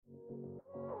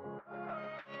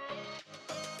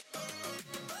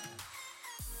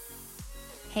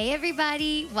Hey,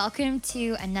 everybody. Welcome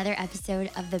to another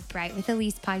episode of the Bright with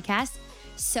Elise podcast.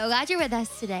 So glad you're with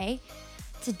us today.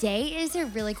 Today is a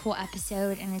really cool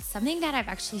episode, and it's something that I've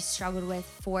actually struggled with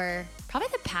for probably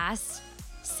the past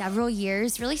several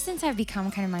years, really since I've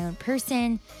become kind of my own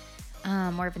person,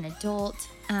 more of an adult.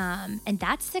 And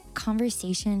that's the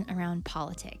conversation around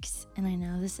politics. And I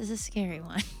know this is a scary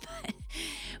one, but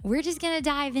we're just going to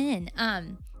dive in.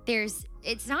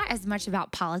 It's not as much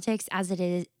about politics as it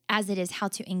is how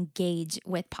to engage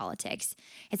with politics.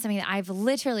 It's something that I've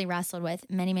literally wrestled with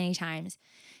many, many times.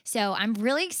 So I'm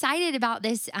really excited about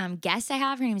this guest I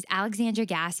have. Her name is Alexandra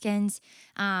Gaskins.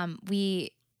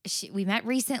 We met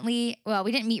recently. Well,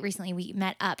 we didn't meet recently. We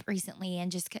met up recently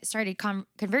and just started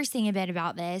conversing a bit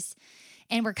about this.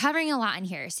 And we're covering a lot in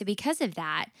here. So because of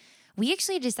that, we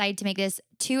actually decided to make this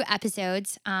 2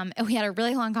 episodes. And we had a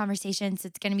really long conversation. So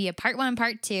it's going to be a part 1,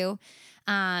 part 2.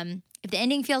 If the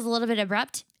ending feels a little bit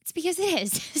abrupt, it's because it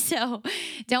is. So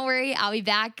don't worry. I'll be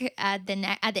back at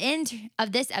the end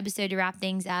of this episode to wrap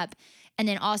things up. And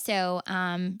then also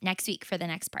next week for the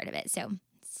next part of it. So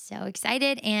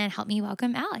excited, and help me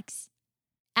welcome Alex.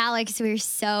 Alex, we're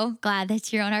so glad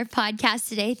that you're on our podcast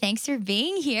today. Thanks for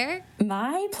being here.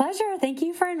 My pleasure. Thank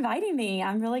you for inviting me.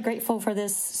 I'm really grateful for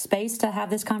this space to have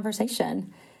this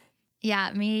conversation.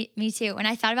 Yeah, me too. When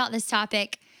I thought about this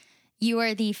topic, you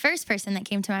were the first person that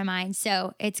came to my mind.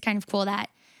 So it's kind of cool that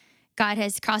God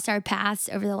has crossed our paths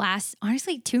over the last,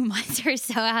 honestly, 2 months or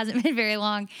so. It hasn't been very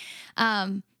long.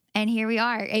 And here we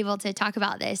are able to talk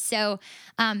about this. So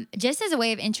just as a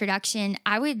way of introduction,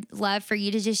 I would love for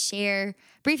you to just share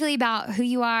briefly about who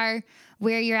you are,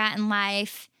 where you're at in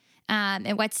life,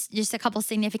 and what's just a couple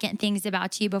significant things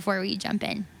about you before we jump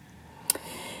in.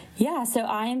 Yeah, so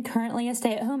I am currently a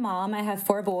stay-at-home mom. I have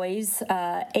 4 boys,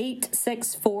 8,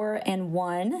 6, 4, and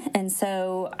 1. And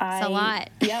so That's a lot.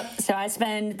 Yep. So I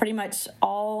spend pretty much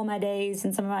all my days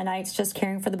and some of my nights just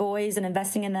caring for the boys and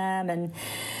investing in them.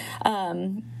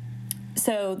 And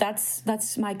so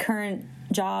that's my current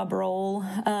job role.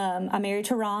 I'm married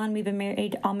to Ron. We've been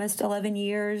married almost 11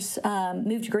 years.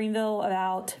 Moved to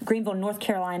Greenville, North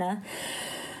Carolina,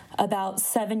 about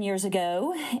 7 years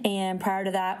ago. And prior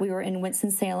to that, we were in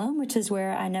Winston-Salem, which is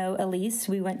where I know Elise.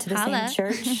 We went to the same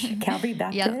church, Calvary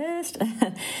Baptist.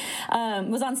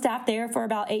 Was on staff there for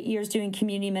about 8 years doing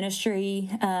community ministry.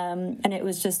 And it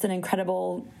was just an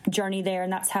incredible journey there.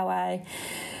 And that's how I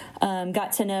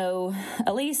got to know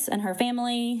Elise and her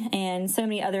family and so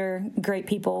many other great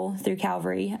people through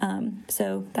Calvary.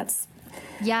 So that's...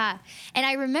 Yeah. And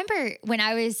I remember when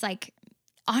I was like,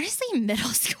 honestly, middle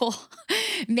school,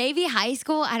 maybe high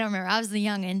school. I don't remember. I was the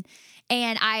youngin'.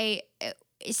 And I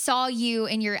saw you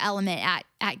in your element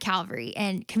at Calvary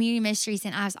and community ministries.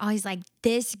 And I was always like,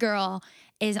 this girl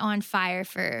is on fire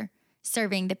for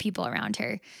serving the people around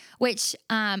her, which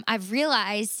I've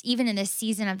realized even in this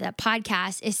season of the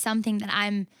podcast is something that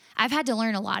I've had to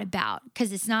learn a lot about,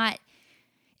 because it's not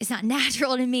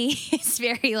natural to me. It's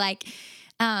very like,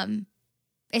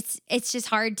 it's just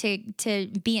hard to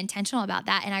be intentional about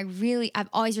that. And I've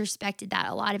always respected that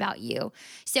a lot about you.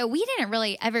 So we didn't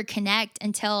really ever connect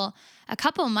until a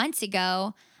couple of months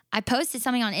ago. I posted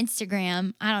something on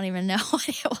Instagram. I don't even know what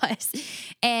it was.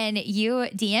 And you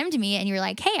DM'd me and you were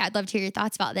like, hey, I'd love to hear your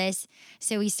thoughts about this.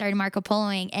 So we started Marco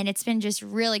Poloing, and it's been just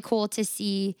really cool to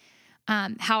see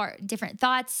how our different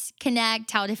thoughts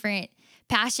connect, how different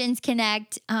passions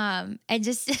connect, and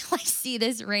just like see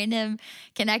this random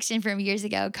connection from years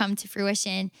ago come to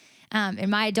fruition in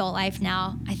my adult life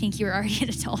now. I think you were already an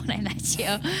adult when I met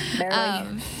you.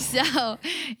 Barely. So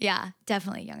yeah,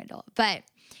 definitely a young adult. But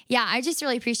yeah, I just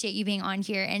really appreciate you being on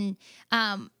here. And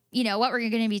what we're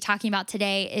going to be talking about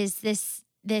today is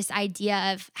this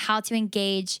idea of how to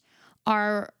engage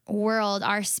our world,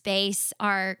 our space,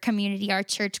 our community, our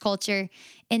church culture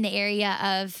in the area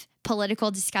of political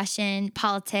discussion,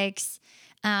 politics,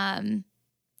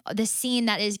 the scene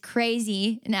that is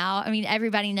crazy now. I mean,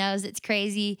 everybody knows it's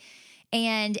crazy.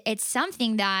 And it's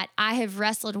something that I have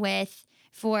wrestled with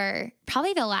for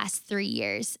probably the last 3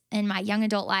 years in my young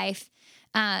adult life,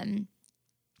 and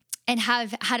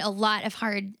have had a lot of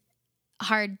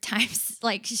hard times,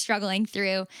 like struggling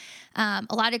through a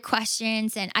lot of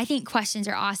questions. And I think questions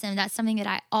are awesome. That's something that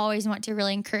I always want to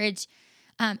really encourage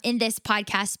in this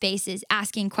podcast space, is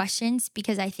asking questions,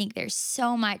 because I think there's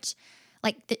so much,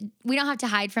 we don't have to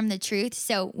hide from the truth.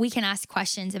 So we can ask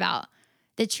questions about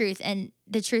the truth, and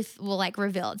the truth will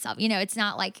reveal itself. It's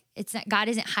not God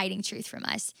isn't hiding truth from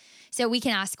us. So we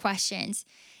can ask questions.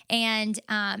 And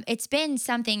it's been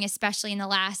something, especially in the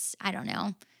last,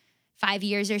 5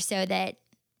 years or so, that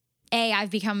I've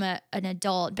become an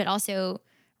adult, but also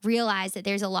realized that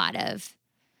there's a lot of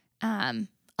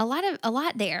a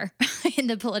lot there in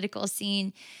the political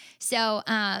scene. So,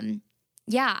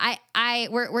 yeah,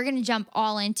 we're going to jump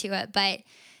all into it, but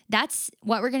that's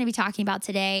what we're going to be talking about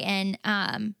today. And,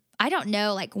 I don't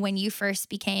know, like when you first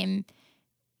became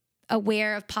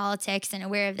aware of politics and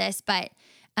aware of this, but,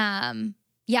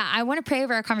 yeah, I want to pray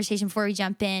over our conversation before we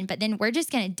jump in, but then we're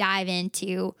just going to dive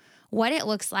into what it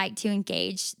looks like to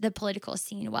engage the political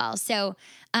scene well. So,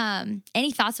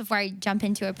 any thoughts before I jump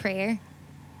into a prayer?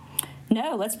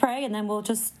 No, let's pray, and then we'll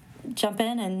just jump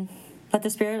in and let the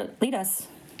Spirit lead us.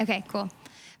 Okay, cool.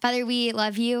 Father, we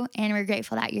love you, and we're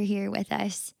grateful that you're here with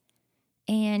us.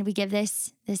 And we give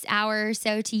this hour or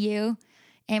so to you,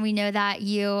 and we know that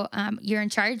you're in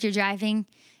charge, you're driving,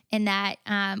 and that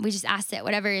we just ask that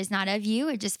whatever is not of you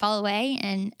would just fall away,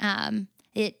 and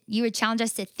you would challenge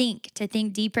us to think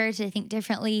deeper, to think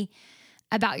differently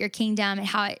about your kingdom and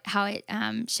how it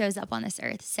shows up on this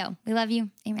earth. So we love you.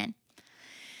 Amen.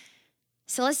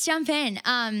 So let's jump in.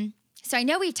 So I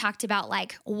know we've talked about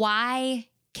like why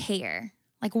care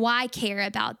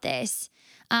about this.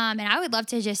 And I would love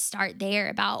to just start there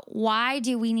about why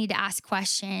do we need to ask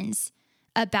questions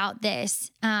about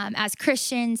this as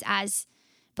Christians, as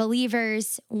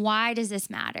believers? Why does this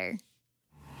matter?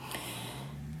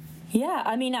 Yeah,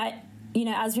 I mean,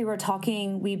 as we were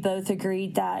talking, we both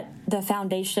agreed that the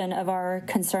foundation of our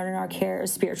concern and our care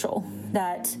is spiritual.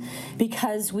 That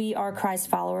because we are Christ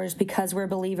followers, because we're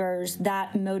believers,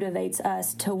 that motivates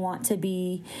us to want to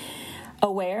be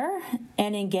aware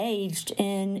and engaged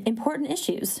in important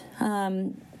issues.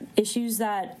 Issues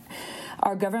that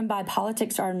are governed by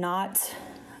politics are not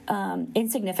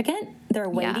insignificant. They're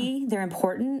weighty. Yeah. They're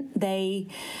important. They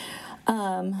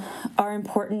are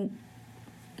important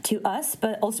to us,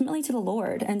 but ultimately to the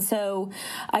Lord. And so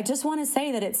I just want to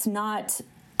say that it's not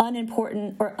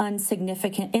unimportant or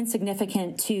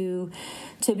insignificant to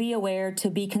be aware, to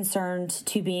be concerned,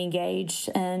 to be engaged.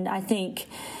 And I think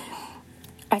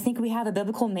we have a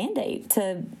biblical mandate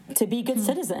to be good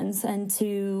citizens and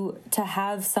to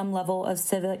have some level of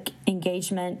civic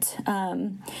engagement.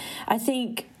 I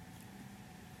think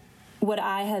what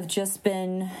I have just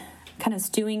been kind of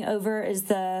stewing over is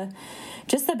the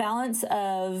balance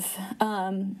of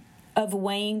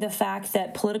weighing the fact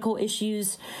that political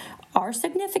issues are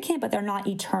significant, but they're not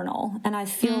eternal. And I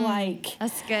feel like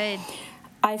that's good.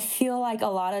 I feel like a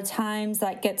lot of times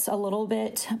that gets a little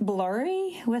bit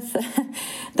blurry with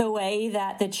the way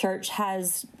that the church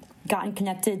has gotten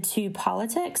connected to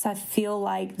politics. I feel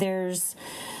like there's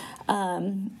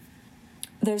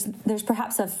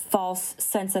perhaps a false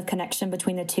sense of connection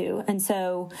between the two. And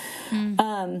so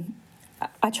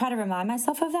I try to remind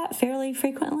myself of that fairly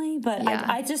frequently, but yeah.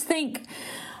 I just think,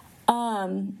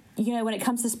 when it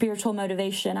comes to spiritual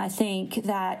motivation, I think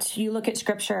that you look at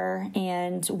Scripture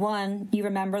and, one, you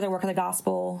remember the work of the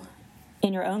gospel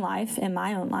in your own life, in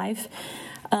my own life.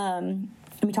 And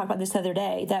we talked about this the other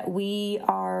day, that we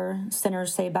are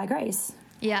sinners saved by grace.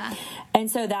 Yeah.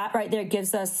 And so that right there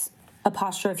gives us a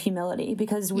posture of humility,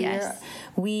 because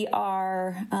we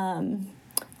are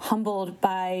humbled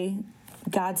by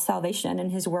God's salvation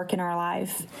and his work in our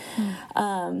life.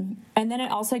 And then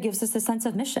it also gives us a sense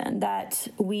of mission, that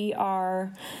we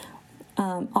are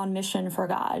on mission for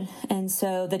God. And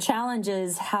so the challenge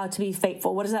is how to be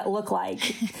faithful. What does that look like?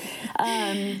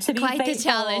 To be quite faithful the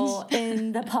challenge.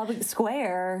 In the public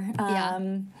square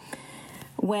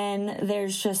when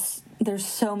there's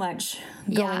so much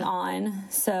going on.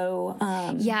 So,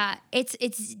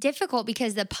 it's difficult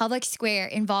because the public square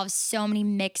involves so many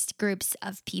mixed groups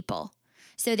of people.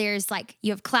 So there's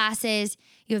you have classes,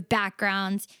 you have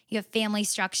backgrounds, you have family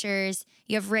structures,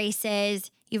 you have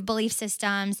races, you have belief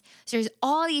systems. So there's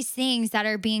all these things that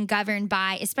are being governed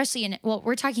by, especially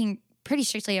we're talking pretty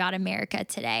strictly about America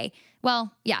today.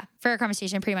 Well, yeah, for our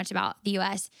conversation, pretty much about the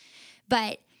U.S.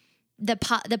 But the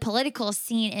political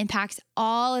scene impacts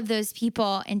all of those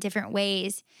people in different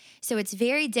ways. So it's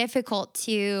very difficult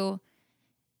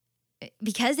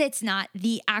because it's not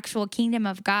the actual kingdom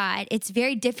of God, it's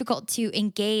very difficult to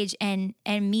engage and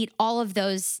meet all of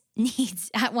those needs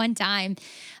at one time.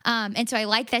 And so I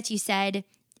like that you said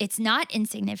it's not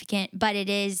insignificant, but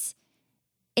it's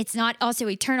not also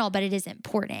eternal, but it is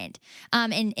important.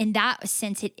 And in that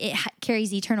sense, it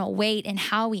carries eternal weight in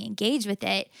how we engage with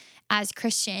it as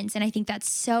Christians. And I think that's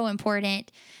so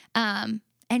important and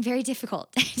very difficult.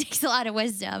 It takes a lot of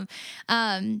wisdom.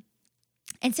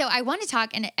 And so I want to talk,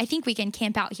 and I think we can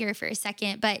camp out here for a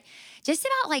second, but just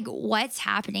about what's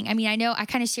happening. I mean, I know I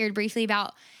kind of shared briefly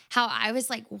about how I was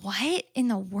like, what in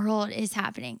the world is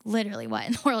happening? Literally, what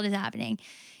in the world is happening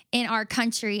in our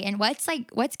country, and what's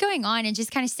going on, and just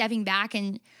kind of stepping back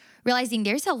and realizing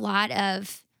there's a lot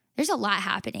of there's a lot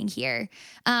happening here.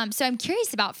 So I'm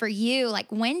curious about for you,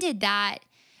 like when did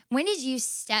you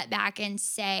step back and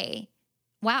say,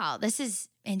 wow, this is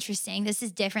interesting. This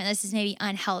is different. This is maybe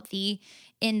unhealthy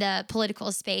in the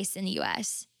political space in the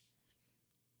US?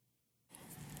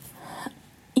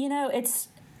 You know,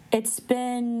 it's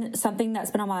been something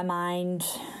that's been on my mind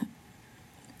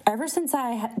ever since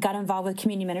I got involved with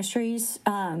community ministries,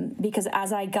 because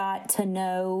as I got to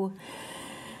know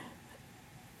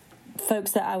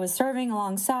folks that I was serving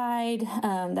alongside,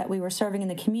 that we were serving in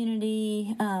the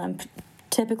community,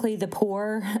 typically the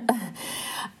poor,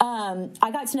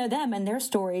 I got to know them and their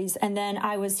stories. And then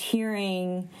I was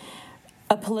hearing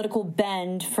a political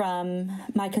bend from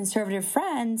my conservative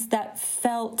friends that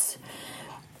felt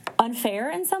unfair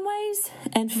in some ways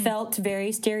and felt very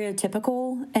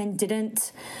stereotypical and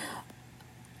didn't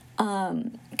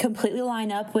completely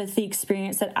line up with the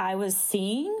experience that I was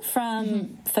seeing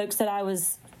from folks that I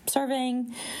was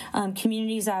serving,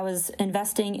 communities I was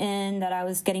investing in, that I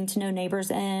was getting to know neighbors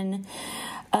in.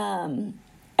 And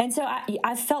so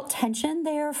I felt tension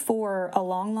there for a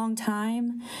long, long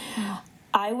time.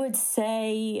 I would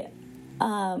say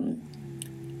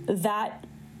that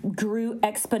grew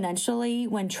exponentially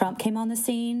when Trump came on the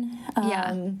scene.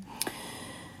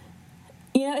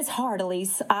 You know, it's hard,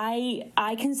 Elise.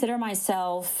 I consider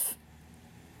myself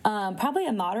probably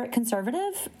a moderate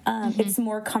conservative. It's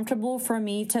more comfortable for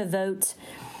me to vote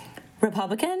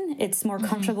Republican. It's more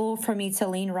comfortable for me to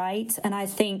lean right. And I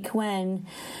think when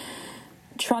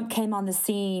Trump came on the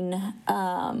scene,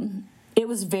 it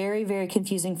was very, very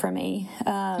confusing for me,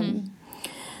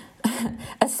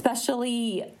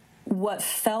 especially what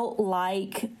felt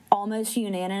like almost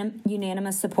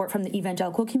unanimous support from the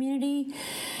evangelical community.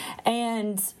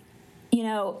 And, you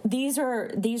know, these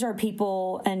are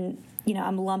people, and, you know,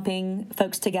 I'm lumping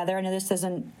folks together. I know this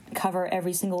doesn't cover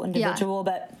every single individual,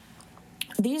 but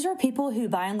these are people who,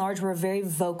 by and large, were very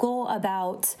vocal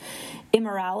about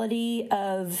immorality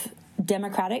of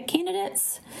Democratic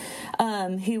candidates,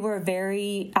 who were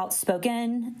very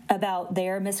outspoken about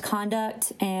their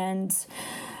misconduct.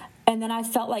 And then I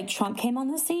felt like Trump came on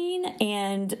the scene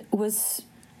and it was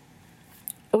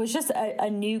just a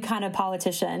new kind of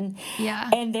politician. Yeah.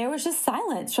 And there was just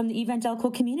silence from the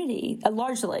evangelical community,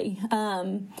 largely.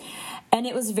 And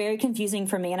it was very confusing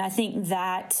for me. And I think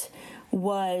that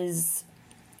was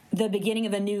the beginning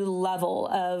of a new level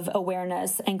of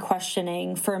awareness and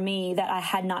questioning for me that I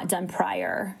had not done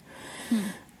prior.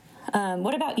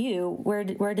 What about you? Where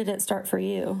did it start for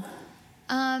you?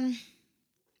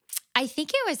 I think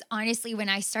it was honestly when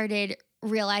I started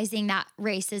realizing that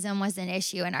racism was an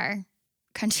issue in our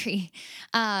country.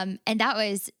 And that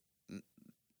was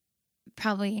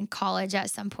probably in college at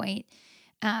some point,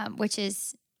 which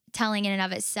is telling in and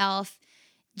of itself,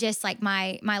 just like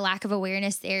my lack of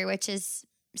awareness there, which is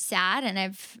sad. And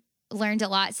I've learned a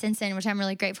lot since then, which I'm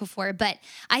really grateful for. But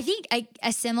I think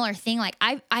a similar thing, like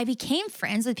I became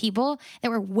friends with people that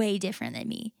were way different than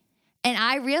me. And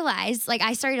I realized, like,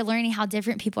 I started learning how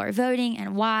different people are voting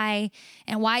and why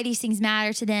these things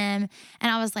matter to them.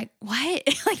 And I was like, what?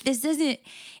 Like, this doesn't,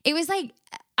 it was like,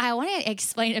 I want to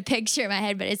explain a picture in my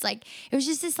head, but it's like, it was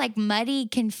just this like muddy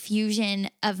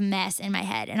confusion of mess in my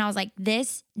head. And I was like,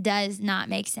 this does not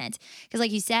make sense. Because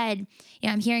like you said, you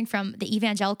know, I'm hearing from the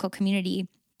evangelical community,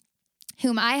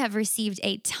 whom I have received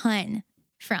a ton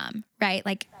from, right?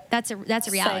 Like that's a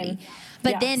reality. Same.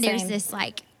 But then there's this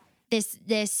like, this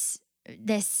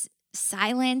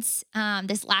silence,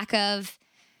 this lack of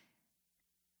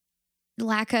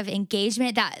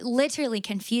engagement that literally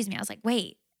confused me. I was like,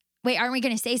 wait, aren't we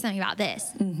going to say something about this?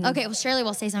 Okay, well, surely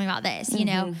we'll say something about this, you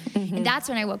know? And that's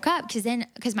when I woke up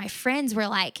because my friends were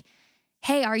like,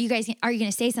 hey, are you going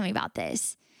to say something about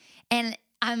this? And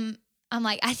I'm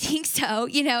like, I think so,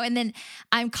 you know? And then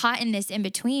I'm caught in this in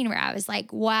between where I was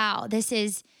like, wow,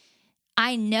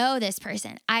 I know this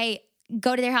person. I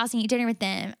go to their house and eat dinner with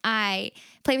them. I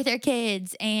play with their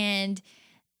kids, and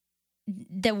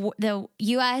the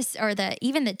U.S. or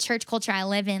even the church culture I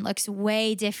live in looks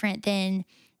way different than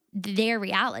their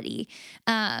reality.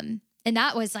 And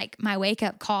that was like my wake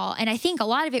up call. And I think a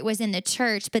lot of it was in the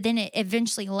church, but then it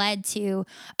eventually led to,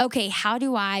 okay, how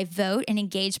do I vote and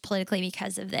engage politically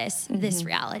because of this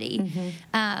reality?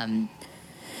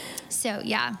 So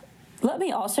yeah. Let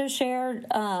me also share,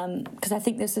 because I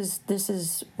think this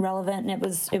is relevant, and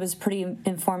it was pretty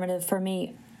informative for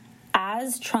me.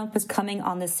 As Trump was coming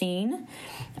on the scene,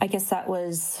 I guess that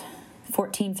was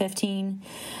 14, 15,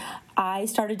 I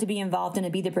started to be involved in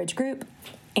a Be the Bridge group,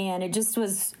 and it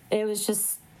was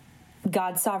just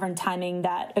God's sovereign timing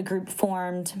that a group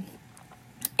formed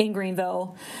in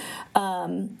Greenville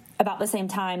about the same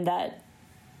time that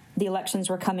the elections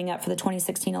were coming up for the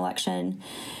 2016 election.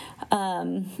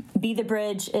 Be the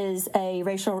Bridge is a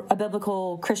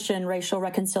biblical Christian racial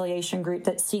reconciliation group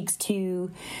that seeks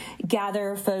to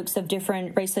gather folks of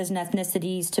different races and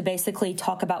ethnicities to basically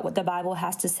talk about what the Bible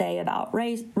has to say about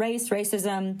race,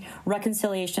 racism,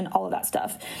 reconciliation, all of that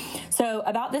stuff. So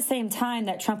about the same time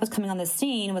that Trump was coming on the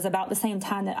scene was about the same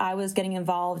time that I was getting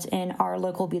involved in our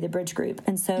local Be the Bridge group.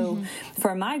 And so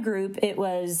for my group, it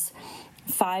was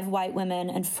 5 white women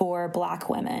and 4 black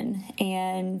women.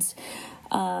 And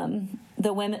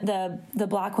the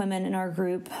black women in our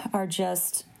group are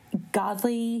just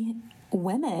godly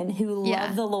women who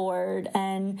love the Lord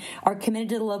and are committed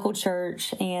to the local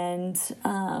church, and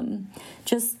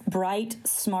just bright,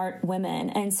 smart women.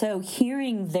 And so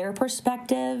hearing their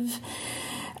perspective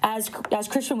as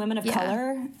Christian women of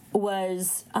color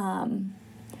was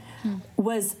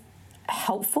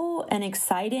helpful and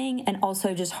exciting, and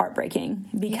also just heartbreaking,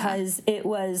 because it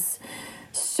was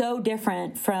so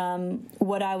different from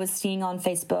what I was seeing on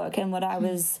Facebook and what I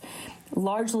was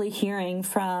largely hearing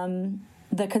from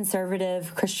the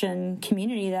conservative Christian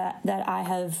community that I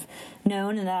have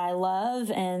known and that I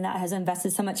love and that has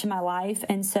invested so much in my life.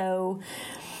 And so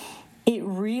it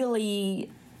really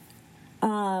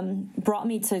brought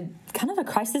me to kind of a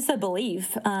crisis of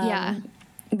belief.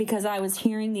 Because I was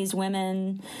hearing these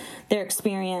women, their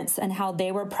experience and how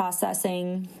they were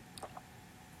processing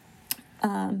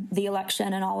the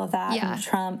election and all of that, and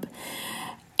Trump.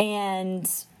 And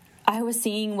I was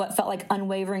seeing what felt like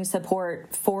unwavering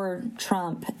support for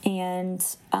Trump. And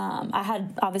I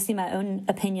had obviously my own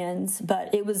opinions,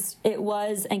 but it was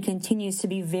and continues to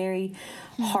be very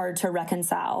hard to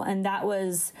reconcile. And that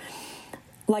was,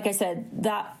 like I said,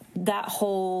 that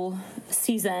whole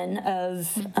season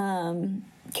of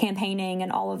campaigning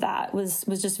and all of that was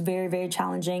just very, very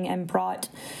challenging, and brought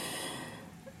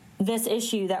this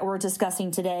issue that we're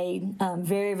discussing today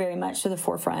very, very much to the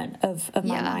forefront of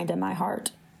my mind and my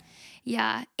heart.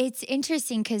 Yeah, it's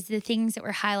interesting because the things that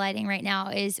we're highlighting right now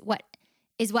is what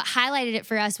highlighted it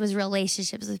for us was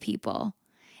relationships with people.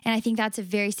 And I think that's a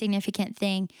very significant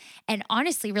thing, and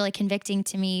honestly really convicting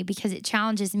to me, because it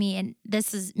challenges me, and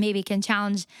this is maybe can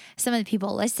challenge some of the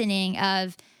people listening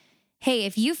of, hey,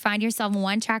 if you find yourself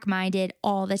one-track minded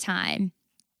all the time,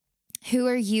 who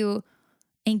are you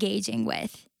engaging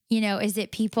with? You know, is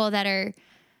it people that are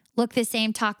look the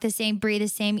same, talk the same, breathe the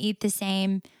same, eat the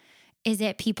same? Is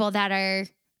it people that are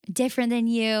different than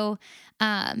you?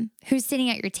 Who's sitting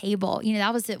at your table? You know,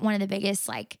 that was one of the biggest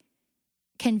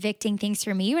convicting things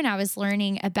for me when I was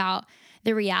learning about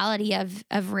the reality of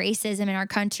racism in our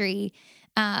country,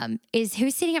 is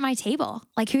who's sitting at my table?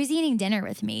 Like, who's eating dinner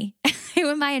with me? Who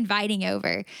am I inviting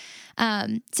over?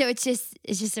 So it's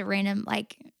just a random,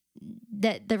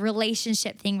 the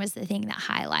relationship thing was the thing that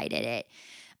highlighted it.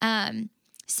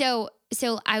 So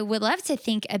I would love to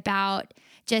think about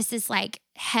just this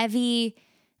heavy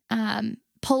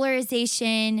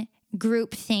polarization,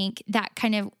 groupthink that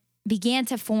kind of began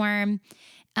to form.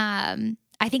 I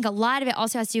think a lot of it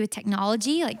also has to do with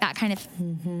technology, that kind of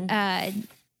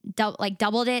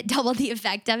doubled the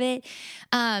effect of it.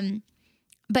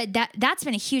 But that's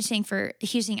been a huge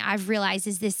thing I've realized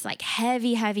is this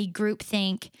heavy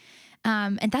groupthink.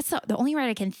 And that's the only way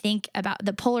I can think about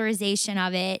the polarization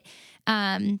of it.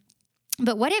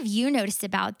 But what have you noticed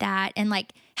about that? And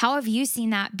how have you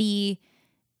seen that be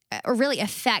or really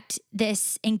affect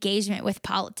this engagement with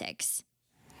politics?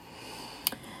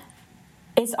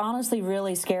 It's honestly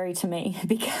really scary to me,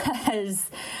 because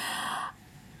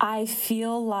I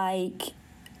feel like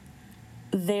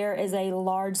there is a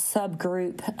large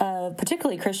subgroup of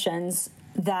particularly Christians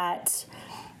that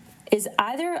is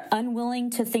either unwilling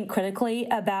to think critically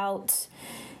about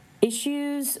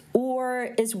issues,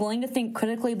 or is willing to think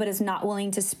critically but is not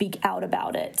willing to speak out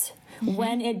about it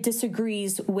when it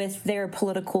disagrees with their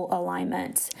political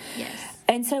alignment. Yes.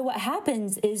 And so what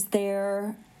happens is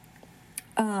there's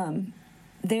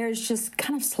just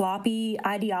kind of sloppy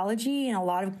ideology and a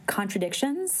lot of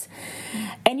contradictions,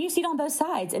 and you see it on both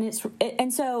sides.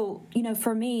 And so,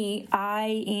 for me,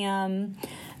 I am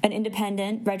an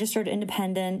independent, registered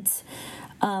independent.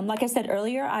 Like I said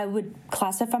earlier, I would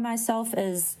classify myself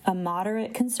as a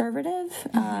moderate conservative.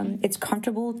 It's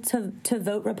comfortable to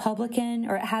vote Republican,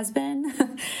 or it has been.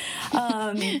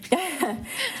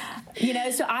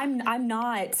 So I'm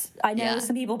not. I know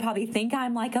some people probably think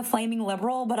I'm a flaming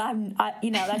liberal, but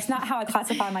that's not how I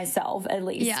classify myself, at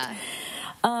least. Yeah.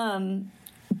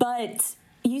 But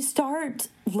you start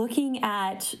looking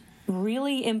at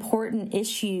really important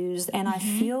issues, and I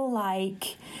feel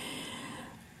like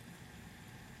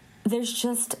there's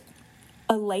just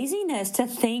a laziness to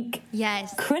think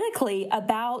yes. critically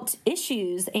about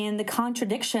issues and the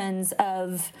contradictions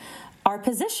of our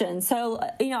position. So,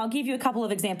 I'll give you a couple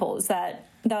of examples that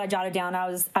I jotted down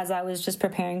as I was just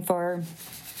preparing for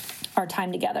our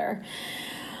time together.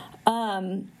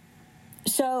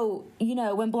 So,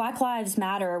 when Black Lives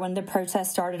Matter, when the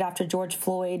protest started after George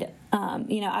Floyd,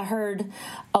 I heard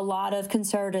a lot of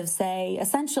conservatives say,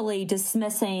 essentially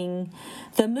dismissing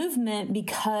the movement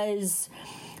because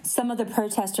some of the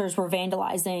protesters were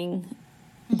vandalizing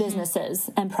businesses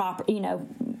and property,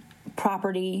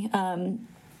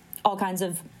 all kinds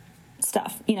of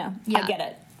stuff. I get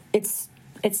it.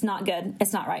 It's not good.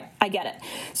 It's not right. I get it.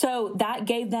 So that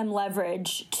gave them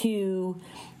leverage to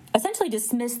essentially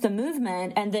dismiss the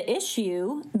movement and the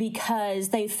issue because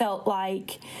they felt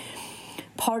like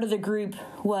part of the group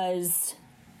was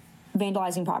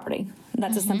vandalizing property.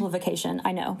 That's a simplification,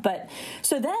 I know. But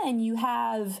so then you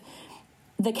have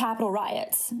the Capitol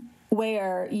riots,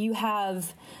 where you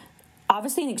have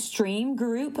obviously an extreme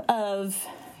group of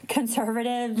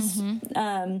conservatives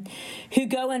who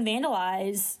go and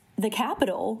vandalize the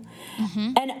Capitol.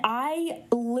 And I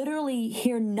literally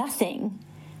hear nothing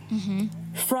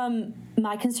from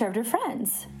my conservative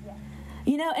friends.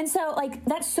 And so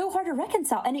that's so hard to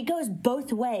reconcile, and it goes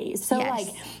both ways. So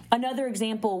another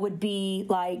example would be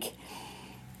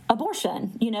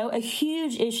abortion, a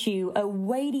huge issue, a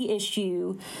weighty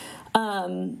issue,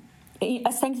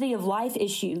 a sanctity of life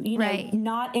issue,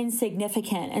 not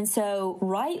insignificant. And so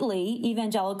rightly,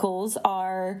 evangelicals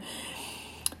are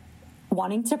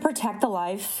wanting to protect the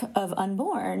life of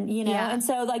unborn, and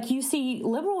so you see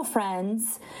liberal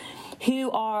friends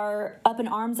who are up in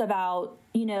arms about,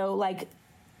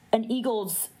 an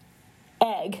eagle's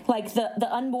egg, the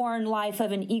unborn life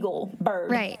of an eagle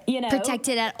bird, right?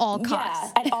 Protected at all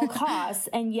costs. Yeah, at all costs,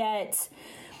 and yet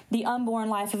the unborn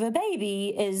life of a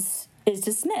baby is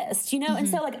dismissed, And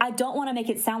so I don't want to make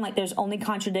it sound like there's only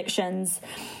contradictions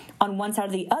on one side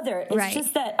or the other. It's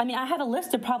just that, I have a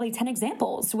list of probably 10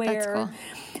 examples where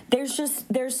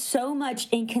there's so much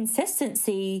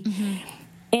inconsistency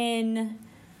in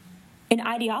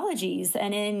ideologies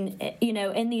and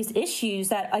in these issues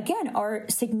that, again, are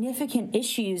significant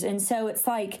issues. And so it's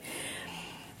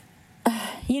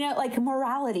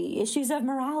morality, issues of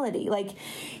morality.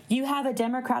 You have a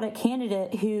Democratic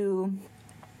candidate who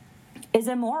is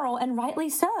immoral, and rightly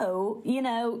so.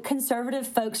 Conservative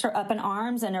folks are up in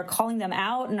arms and are calling them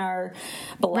out and are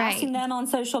blasting them on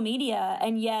social media.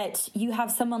 And yet you have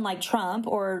someone like Trump,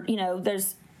 or,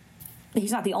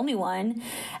 he's not the only one,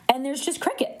 and there's just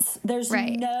crickets. There's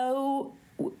no,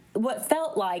 what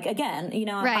felt like, again,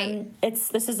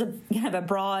 this is a kind of a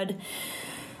broad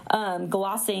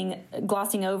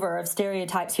glossing over of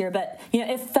stereotypes here, but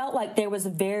it felt like there was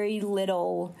very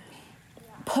little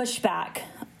pushback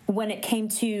when it came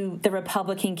to the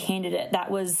Republican candidate that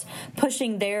was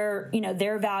pushing their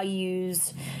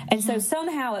values. And so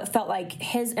somehow it felt like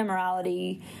his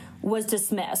immorality was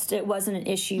dismissed. It wasn't an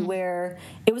issue where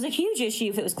it was a huge issue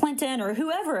if it was Clinton or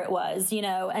whoever it was,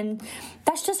 and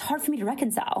that's just hard for me to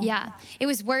reconcile. Yeah. It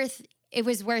was worth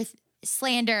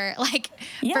slander,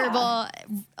 verbal,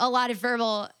 a lot of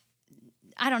verbal,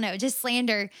 I don't know, just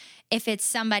slander if it's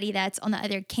somebody that's on the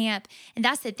other camp. And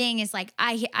that's the thing is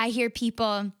I hear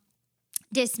people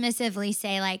dismissively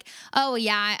say oh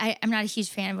yeah, I'm not a huge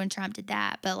fan of when Trump did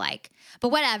that, but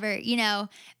whatever,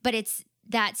 but it's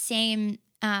that same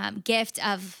gift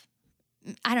of,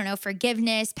 I don't know,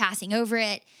 forgiveness, passing over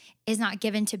it is not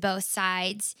given to both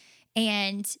sides.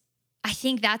 And I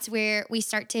think that's where we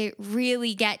start to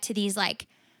really get to these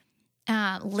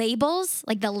labels,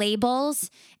 the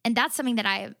labels. And that's something that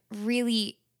I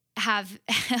really have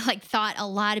thought a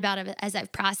lot about as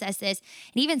I've processed this.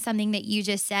 And even something that you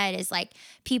just said is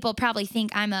people probably think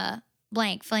I'm a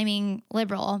blank flaming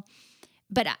liberal,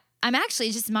 but I'm actually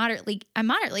just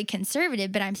moderately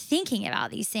conservative, but I'm thinking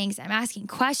about these things. I'm asking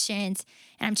questions,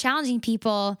 and I'm challenging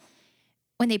people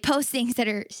when they post things that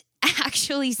are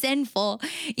actually sinful,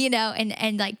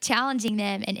 and challenging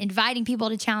them and inviting people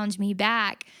to challenge me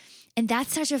back. And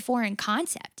that's such a foreign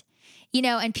concept,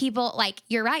 and people,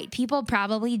 you're right. People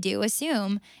probably do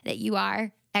assume that you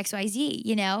are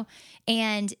XYZ,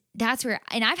 and that's where,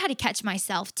 and I've had to catch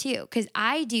myself too, because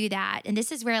I do that. And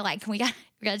this is where we got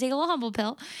to take a little humble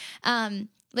pill.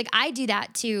 I do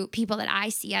that to people that I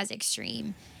see as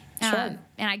extreme. Sure.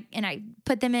 And I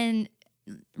put them in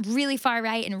really far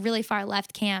right and really far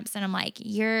left camps. And I'm like,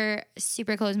 you're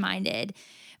super close-minded,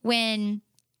 when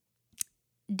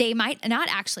they might not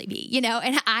actually be,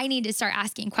 and I need to start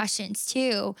asking questions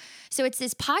too. So it's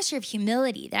this posture of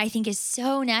humility that I think is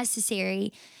so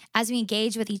necessary as we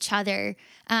engage with each other.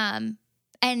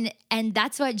 And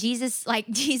that's what Jesus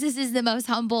is the most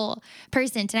humble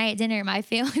person. Tonight at dinner, my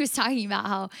family was talking about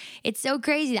how it's so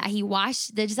crazy that he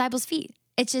washed the disciples' feet.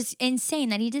 It's just insane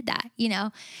that he did that,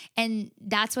 and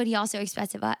that's what he also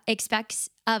expects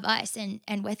of us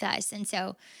and with us. And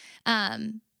so,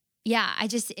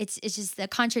 it's just the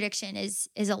contradiction is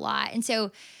a lot. And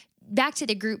so back to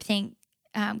the groupthink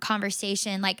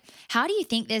conversation, like, how do you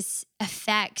think this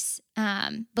affects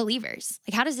believers?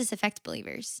 Like, how does this affect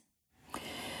believers?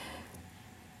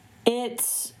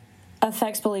 It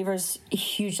affects believers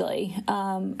hugely.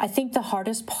 I think the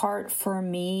hardest part for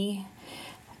me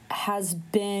has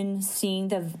been seeing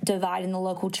the divide in the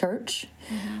local church.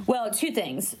 Mm-hmm. Well, two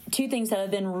things that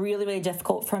have been really, really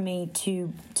difficult for me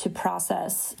to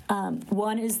process.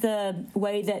 One is the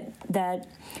way that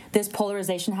this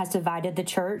polarization has divided the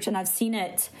church, and I've seen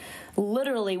it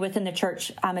literally within the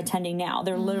church I'm attending now.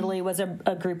 There literally was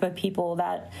a group of people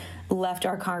that left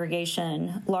our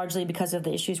congregation largely because of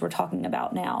the issues we're talking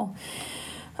about now.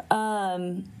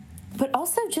 But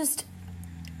also just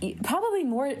probably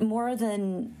more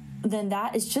than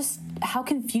that is just how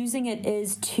confusing it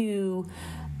is to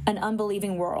an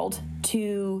unbelieving world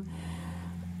to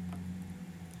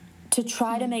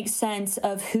try to make sense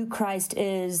of who Christ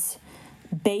is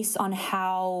based on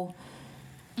how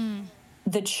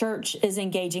the church is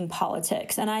engaging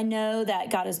politics. And I know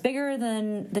that God is bigger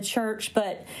than the church,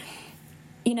 but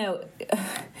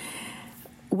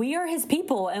we are his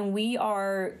people, and we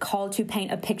are called to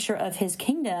paint a picture of his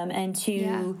kingdom and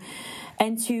to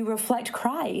reflect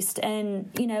Christ. And,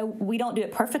 we don't do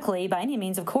it perfectly by any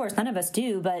means, of course, none of us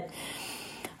do, but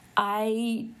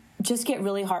I just get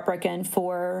really heartbroken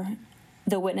for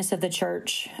the witness of the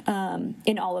church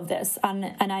in all of this.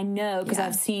 And I know, because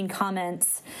I've seen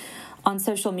comments on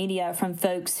social media from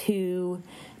folks who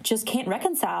just can't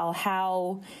reconcile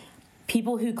how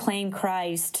people who claim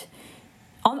Christ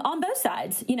on both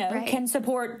sides, can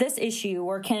support this issue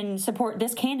or can support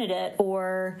this candidate,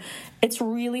 or it's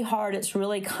really hard. It's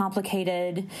really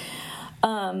complicated.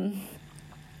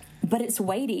 But it's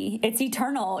weighty. It's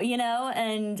eternal,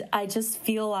 and I just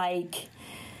feel like,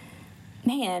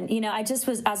 man,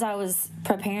 as I was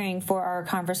preparing for our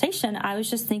conversation, I was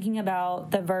just thinking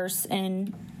about the verse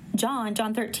in John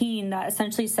 13, that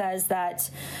essentially says that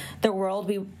the world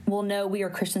we will know we are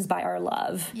Christians by our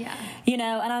love. Yeah. And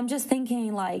I'm just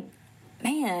thinking, like,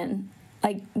 man,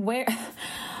 like,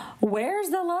 where's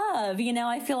the love?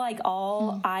 I feel like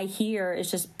all I hear is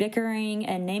just bickering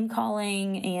and name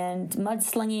calling and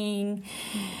mudslinging.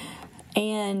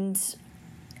 And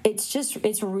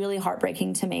it's really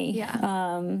heartbreaking to me.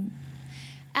 Yeah.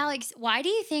 Alex, why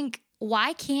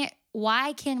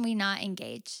can we not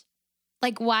engage?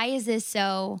 Like, why is this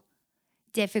so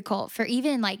difficult for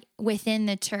even like within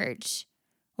the church?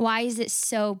 Why is it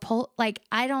so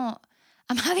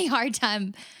I'm having a hard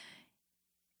time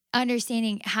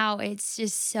understanding how it's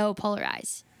just so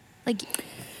polarized. Like,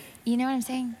 you know what I'm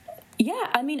saying? Yeah.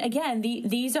 I mean, again,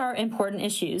 these are important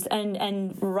issues,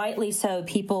 and rightly so.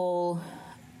 People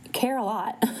care a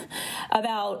lot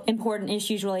about important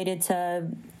issues related to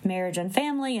marriage and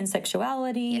family and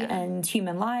sexuality and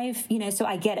human life, so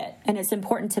I get it. And it's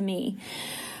important to me,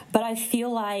 but I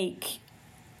feel like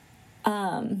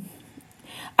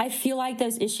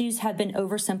those issues have been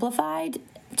oversimplified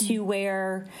to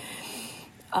where,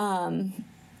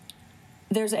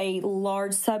 there's a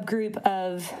large subgroup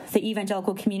of the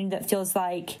evangelical community that feels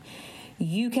like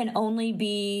you can only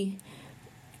be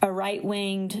a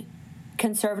right-winged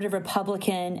conservative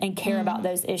Republican and care about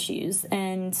those issues.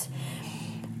 And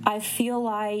I feel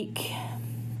like,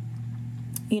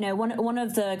 one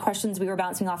of the questions we were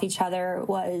bouncing off each other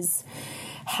was,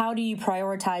 how do you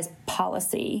prioritize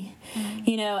policy?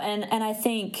 And I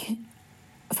think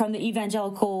from the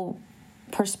evangelical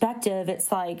perspective, it's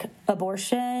like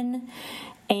abortion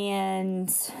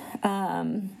and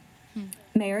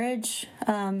marriage,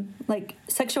 like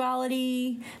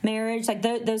sexuality, marriage, like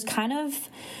those kind of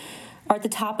are at the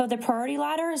top of the priority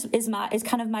ladder is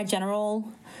kind of my general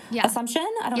assumption.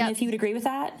 I don't know if you would agree with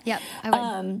that. Yep,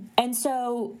 I would. And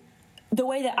so the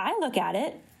way that I look at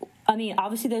it, I mean,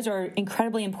 obviously those are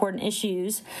incredibly important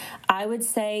issues. I would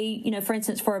say, for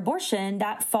instance, for abortion,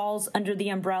 that falls under the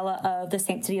umbrella of the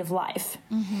sanctity of life.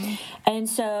 Mm-hmm. And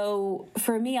so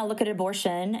for me, I look at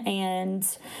abortion and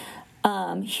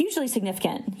hugely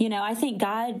significant. I think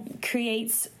God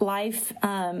creates life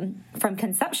from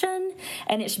conception,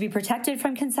 and it should be protected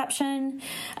from conception.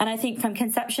 And I think from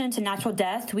conception to natural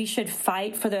death, we should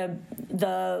fight for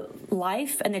the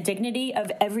life and the dignity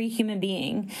of every human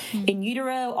being in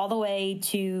utero all the way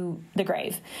to the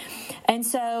grave. And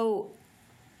so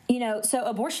So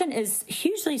abortion is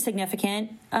hugely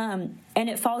significant, and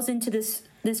it falls into this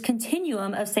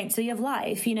continuum of sanctity of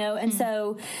life, and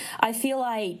so I feel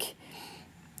like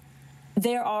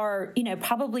there are,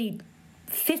 probably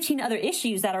 15 other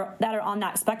issues that are on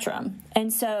that spectrum.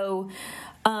 And so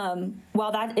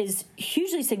while that is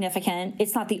hugely significant,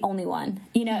 it's not the only one,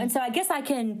 and so I guess I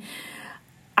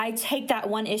take that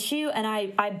one issue and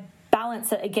I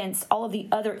balance it against all of the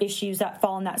other issues that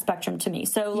fall on that spectrum to me.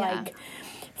 So like,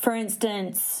 for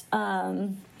instance,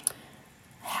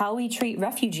 how we treat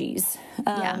refugees,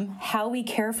 how we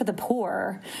care for the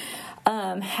poor,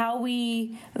 how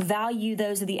we value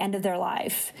those at the end of their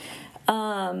life.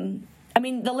 I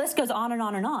mean, the list goes on and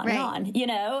on and on and on,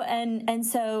 and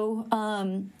so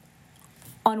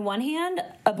on one hand,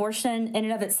 abortion in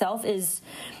and of itself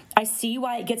I see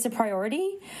why it gets a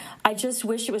priority. I just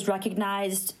wish it was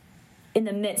recognized in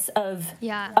the midst of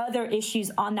other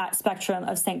issues on that spectrum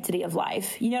of sanctity of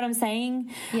life. You know what I'm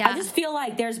saying? Yeah. I just feel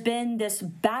like there's been this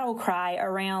battle cry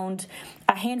around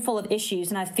a handful of issues,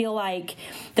 and I feel like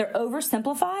they're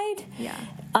oversimplified. Yeah.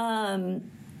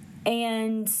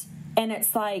 And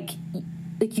it's like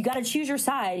you got to choose your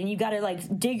side, and you got to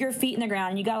like dig your feet in the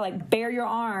ground, and you got to like bare your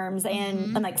arms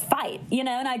and like fight, and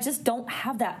I just don't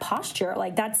have that posture.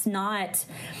 Like, that's not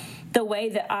the way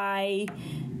that I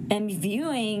am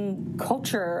viewing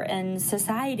culture and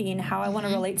society, and how I want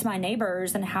to relate to my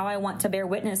neighbors, and how I want to bear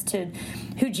witness to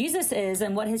who Jesus is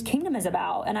and what his kingdom is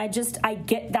about. And I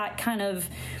get that kind of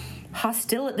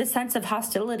this sense of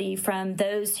hostility from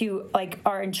those who like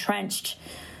are entrenched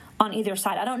on either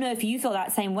side. I don't know if you feel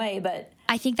that same way, but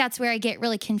I think that's where I get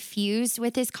really confused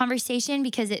with this conversation,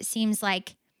 because it seems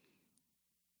like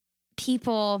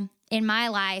people in my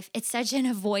life, it's such an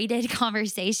avoided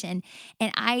conversation.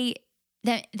 And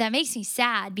that makes me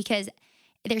sad, because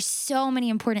there's so many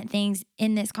important things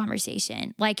in this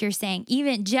conversation. Like you're saying,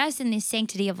 even just in the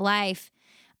sanctity of life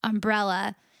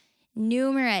umbrella,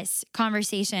 numerous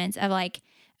conversations of like,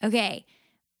 okay,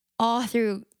 all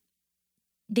through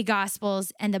the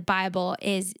Gospels and the Bible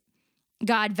is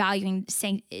God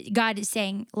God is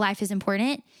saying life is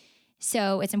important.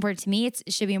 So it's important to me. It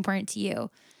should be important to you.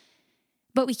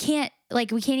 But we can't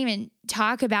even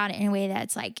talk about it in a way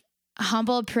that's like a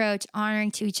humble approach,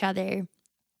 honoring to each other.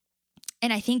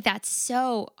 And I think that's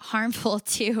so harmful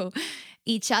to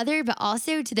each other, but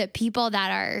also to the people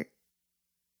that are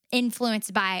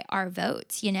influenced by our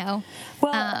votes, Well,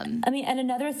 I mean, and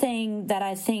another thing that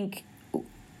I think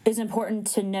is important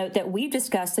to note that we've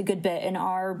discussed a good bit in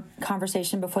our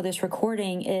conversation before this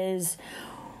recording is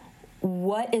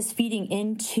what is feeding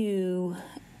into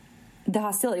the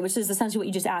hostility, which is essentially what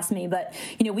you just asked me. But,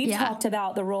 we've talked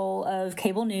about the role of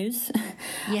cable news,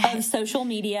 of social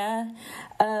media,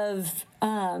 of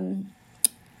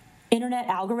internet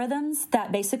algorithms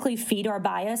that basically feed our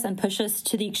bias and push us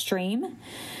to the extreme.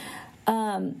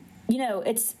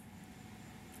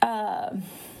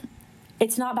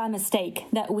 It's not by mistake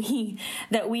that we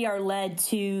are led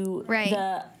to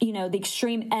the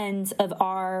extreme ends of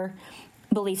our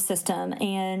belief system.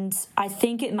 And I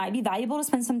think it might be valuable to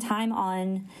spend some time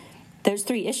on those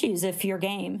three issues if you're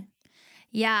game.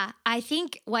 Yeah, I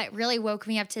think what really woke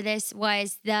me up to this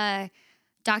was the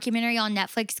documentary on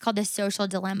Netflix called The Social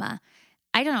Dilemma.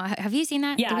 I don't know. Have you seen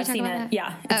that? Yeah, I've seen it. That?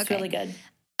 Yeah, it's really good.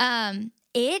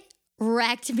 It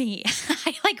wrecked me.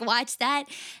 I watched that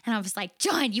and I was like,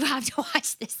 John, you have to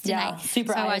watch this tonight. Yeah,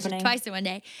 super eye-opening. I watched it twice in one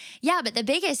day. Yeah, but the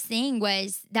biggest thing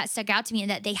that stuck out to me and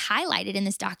that they highlighted in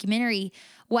this documentary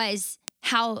was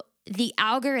how the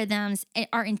algorithms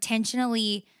are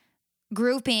intentionally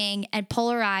grouping and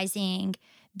polarizing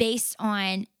based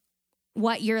on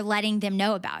what you're letting them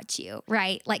know about you,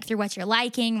 right? Like through what you're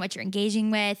liking, what you're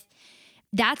engaging with.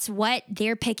 That's what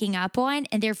they're picking up on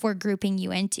and therefore grouping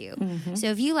you into. Mm-hmm. So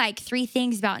if you like 3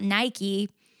 things about Nike,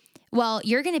 well,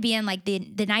 you're going to be in like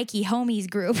the Nike homies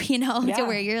group, to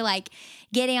where you're like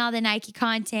getting all the Nike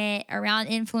content around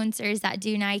influencers that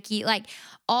do Nike, like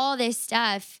all this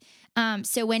stuff.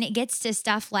 So when it gets to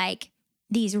stuff like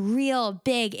these real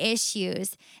big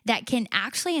issues that can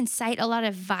actually incite a lot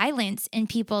of violence in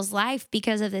people's life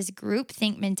because of this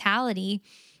groupthink mentality,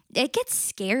 it gets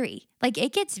scary. Like,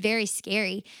 it gets very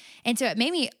scary. And so it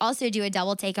made me also do a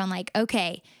double take on like,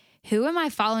 okay, who am I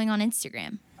following on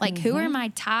Instagram? Like, who are my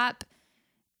top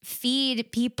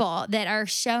feed people that are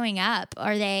showing up?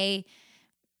 Am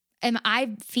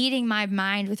I feeding my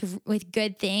mind with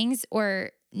good things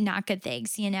or not good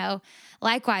things,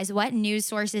 Likewise, what news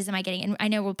sources am I getting? And I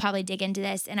know we'll probably dig into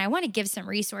this, and I want to give some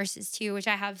resources too, which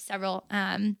I have several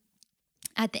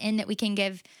at the end that we can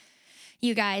give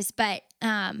you guys. But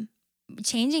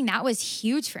changing that was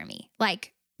huge for me.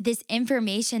 Like, this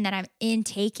information that I'm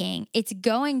intaking, it's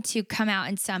going to come out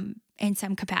in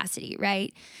some capacity,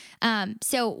 right?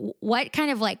 So what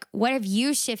have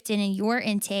you shifted in your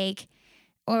intake,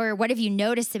 or what have you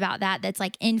noticed about that that's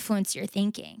like influenced your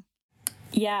thinking?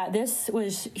 Yeah, this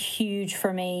was huge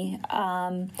for me.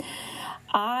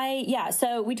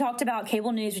 So we talked about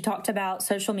cable news, we talked about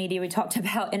social media, we talked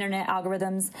about internet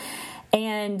algorithms,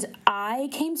 and I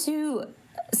came to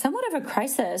somewhat of a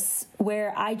crisis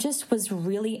where I just was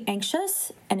really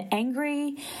anxious and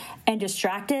angry and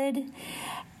distracted.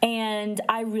 And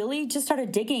I really just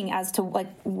started digging as to like,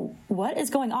 what is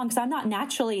going on? Because I'm not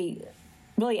naturally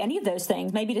really any of those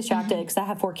things, maybe distracted because I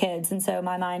have 4 kids. And so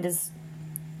my mind is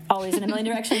always in a million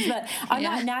directions, but I'm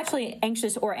not naturally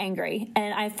anxious or angry.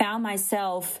 And I found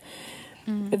myself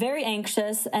very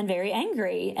anxious and very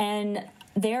angry. And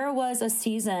there was a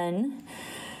season,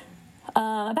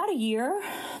 about a year,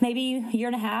 maybe a year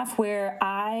and a half, where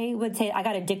I would say I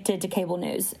got addicted to cable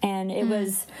news. And it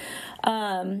was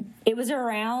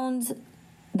around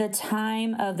the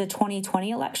time of the 2020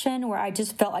 election where I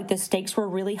just felt like the stakes were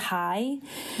really high.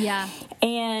 Yeah.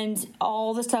 And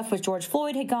all the stuff with George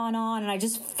Floyd had gone on, and I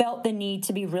just felt the need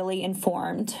to be really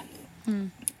informed.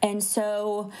 And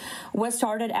so what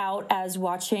started out as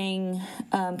watching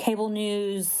cable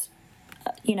news,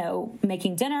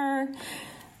 making dinner,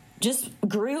 just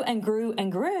grew and grew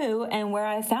and grew. And where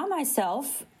I found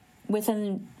myself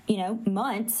within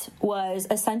months was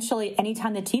essentially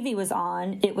anytime the TV was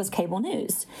on, it was cable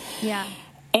news. Yeah.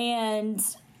 And,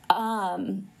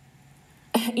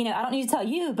 I don't need to tell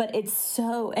you, but it's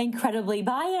so incredibly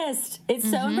biased. It's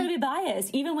so incredibly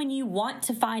biased. Even when you want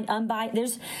to find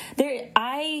unbiased,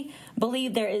 I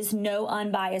believe there is no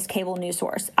unbiased cable news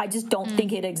source. I just don't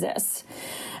think it exists.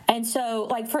 And so,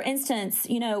 like, for instance,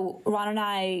 Ron,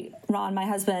 my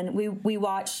husband, we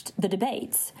watched the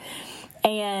debates.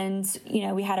 And,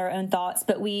 we had our own thoughts,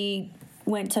 but we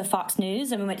went to Fox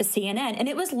News and we went to CNN. And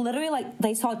it was literally like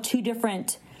they saw 2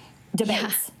 different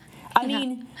debates. Yeah. I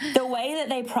mean, the way that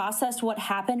they processed what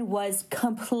happened was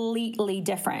completely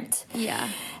different. Yeah.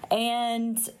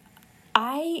 And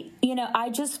I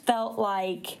just felt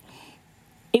like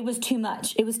it was too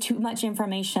much. It was too much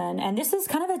information. And this is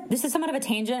somewhat of a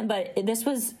tangent, but this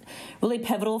was really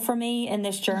pivotal for me in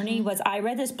this journey. Was I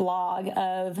read this blog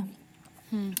of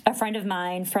a friend of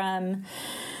mine from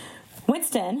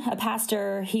Winston, a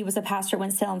pastor. He was a pastor at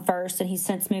Winston first, and he's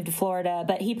since moved to Florida.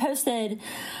 But he posted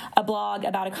a blog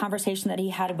about a conversation that he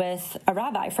had with a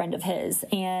rabbi friend of his,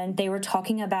 and they were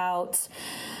talking about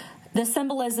the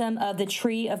symbolism of the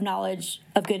tree of knowledge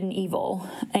of good and evil,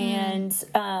 and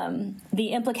the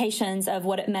implications of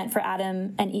what it meant for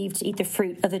Adam and Eve to eat the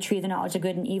fruit of the tree of the knowledge of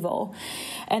good and evil.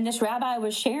 And this rabbi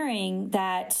was sharing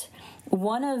that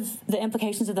one of the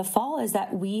implications of the fall is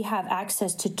that we have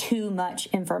access to too much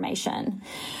information.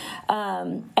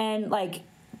 And like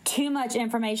too much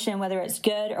information, whether it's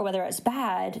good or whether it's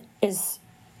bad, is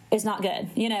not good.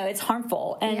 It's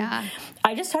harmful. And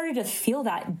I just started to feel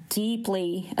that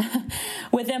deeply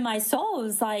within my soul. It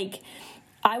was like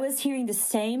I was hearing the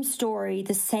same story,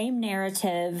 the same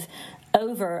narrative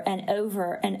over and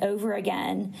over and over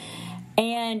again.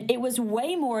 And it was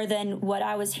way more than what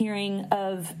I was hearing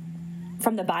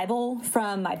from the Bible,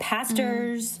 from my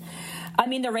pastors. I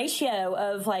mean, the ratio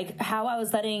of like how I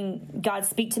was letting God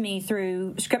speak to me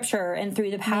through scripture and through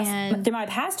through my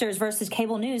pastors versus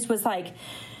cable news was like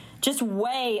just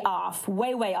way off.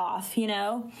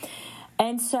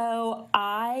 And so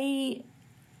I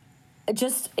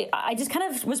just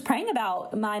kind of was praying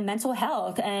about my mental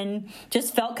health and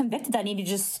just felt convicted that I needed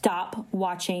to just stop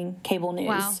watching cable news.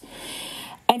 Wow.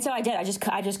 And so I did. I just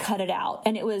cut it out,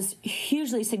 and it was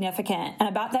hugely significant. And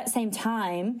about that same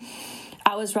time,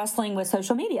 I was wrestling with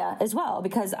social media as well,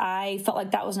 because I felt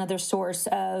like that was another source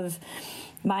of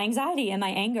my anxiety and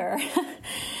my anger.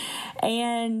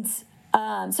 And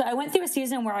so I went through a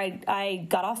season where I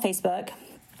got off Facebook,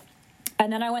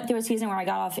 and then I went through a season where I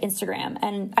got off Instagram.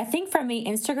 And I think for me,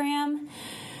 Instagram,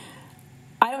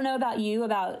 I don't know about you,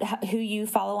 about who you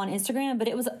follow on Instagram, but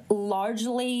it was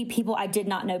largely people I did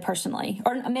not know personally,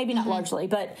 or maybe not largely,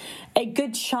 but a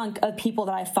good chunk of people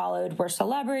that I followed were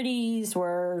celebrities,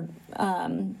 were,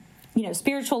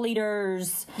 spiritual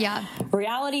leaders,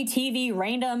 reality TV,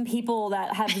 random people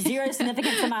that have zero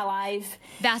significance in my life.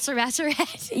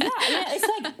 Bachelorette.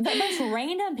 It's like the most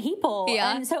random people.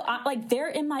 Yeah. And so they're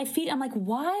in my feed. I'm like,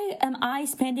 why am I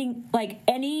spending like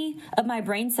any of my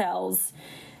brain cells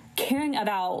caring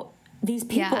about these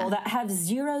people that have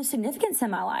zero significance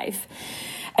in my life.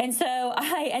 And so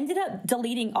I ended up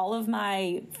deleting all of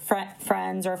my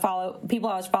friends or people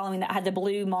I was following that had the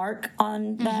blue mark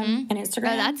on them on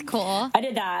Instagram. Oh, that's cool. I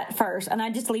did that first, and I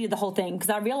just deleted the whole thing because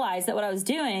I realized that what I was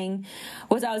doing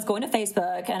was I was going to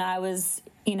Facebook and I was,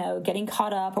 getting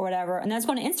caught up or whatever, and then I was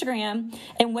going to Instagram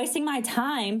and wasting my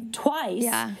time twice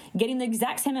getting the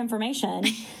exact same information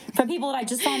from people that I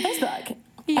just saw on Facebook.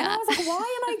 Yeah. And I was like, why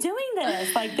am I doing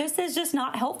this? Like, this is just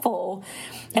not helpful.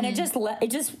 And it just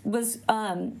was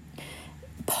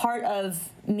part of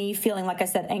me feeling, like I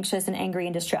said, anxious and angry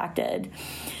and distracted.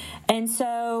 And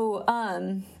so,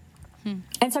 I'm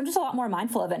just a lot more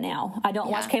mindful of it now. I don't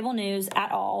watch cable news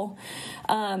at all.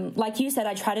 Like you said,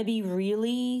 I try to be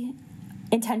really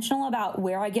intentional about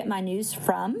where I get my news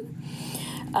from.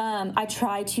 I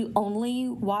try to only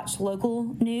watch local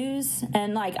news,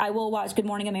 and I will watch Good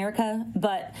Morning America,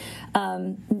 but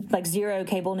zero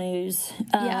cable news.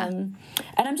 And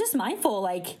I'm just mindful,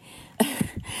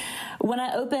 when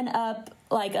I open up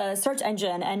a search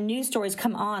engine and news stories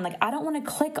come on, I don't want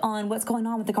to click on what's going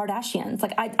on with the Kardashians.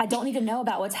 I don't need to know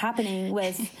about what's happening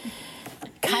with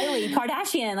Kylie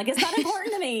Kardashian. It's not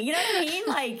important to me. You know what I mean?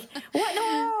 What in the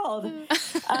world?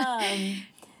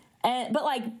 But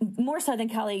more so than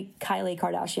Kylie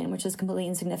Kardashian, which is completely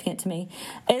insignificant to me,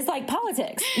 is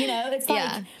politics. It's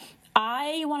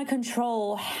I want to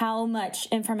control how much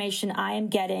information I am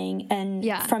getting and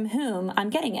from whom I'm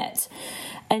getting it.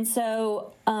 And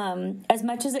so as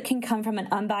much as it can come from an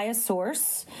unbiased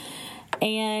source,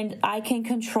 and I can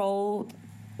control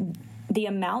the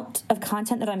amount of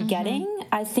content that I'm getting,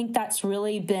 I think that's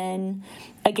really been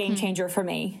a game changer for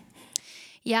me.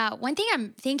 Yeah, one thing I'm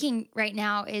thinking right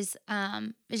now is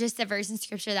just the verse in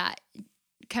scripture that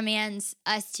commands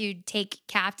us to take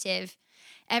captive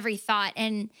every thought.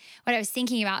 And what I was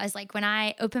thinking about is when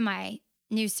I open my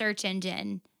new search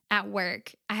engine at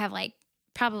work, I have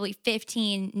probably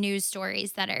 15 news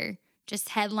stories that are just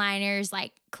headliners,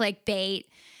 clickbait.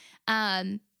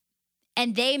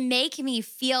 And they make me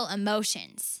feel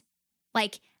emotions.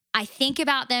 I think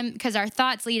about them because our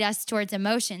thoughts lead us towards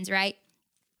emotions, right?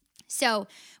 So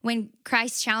when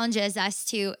Christ challenges us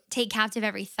to take captive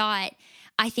every thought,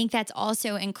 I think that's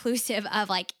also inclusive of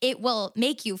it will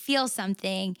make you feel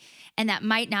something, and that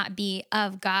might not be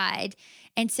of God.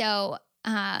 And so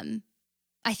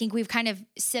I think we've kind of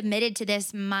submitted to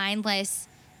this mindless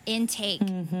intake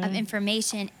of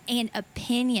information and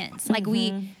opinions.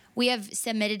 We have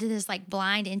submitted to this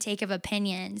blind intake of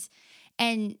opinions,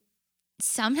 and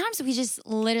sometimes we just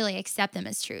literally accept them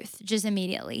as truth just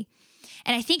immediately.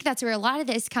 And I think that's where a lot of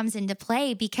this comes into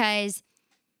play because,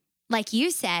 like you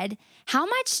said, how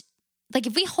much,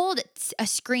 if we hold a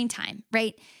screen time,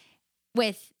 right,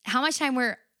 with how much time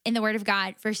we're in the Word of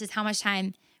God versus how much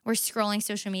time we're scrolling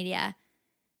social media.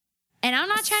 And I'm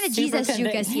not trying to Jesus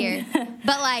juke us here,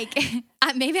 but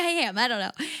maybe I am, I don't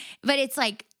know. But it's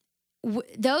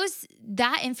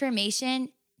that information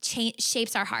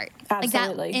shapes our heart.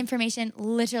 Absolutely. That information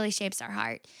literally shapes our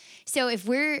heart. So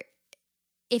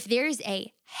if there's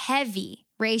a heavy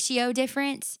ratio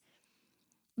difference,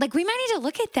 we might need to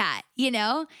look at that,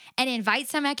 and invite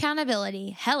some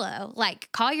accountability. Hello,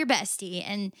 call your bestie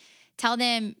and tell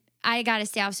them I got to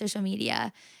stay off social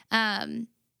media.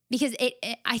 Because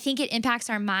I think it impacts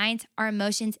our minds, our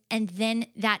emotions, and then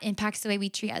that impacts the way we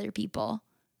treat other people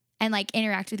and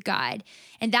interact with God.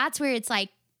 And that's where it's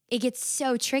it gets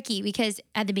so tricky because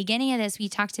at the beginning of this, we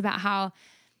talked about how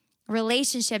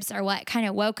relationships are what kind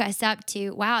of woke us up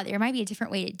to, wow, there might be a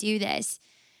different way to do this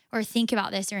or think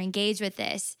about this or engage with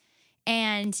this.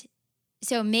 And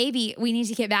so maybe we need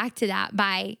to get back to that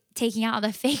by taking out all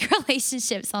the fake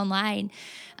relationships online.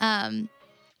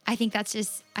 I think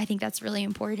that's really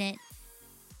important.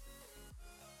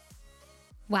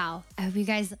 Wow. I hope you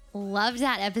guys loved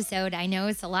that episode. I know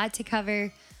it's a lot to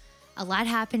cover, a lot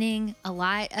happening, a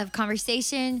lot of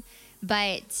conversation,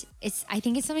 but I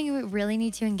think it's something we really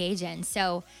need to engage in.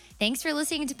 So thanks for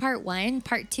listening to part 1.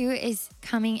 Part 2 is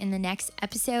coming in the next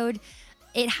episode.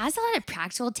 It has a lot of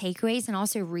practical takeaways and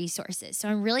also resources. So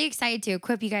I'm really excited to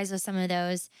equip you guys with some of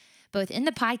those, both in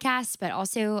the podcast, but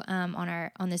also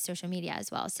on the social media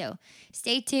as well. So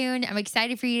stay tuned. I'm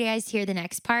excited for you guys to hear the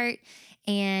next part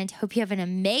and hope you have an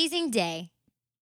amazing day.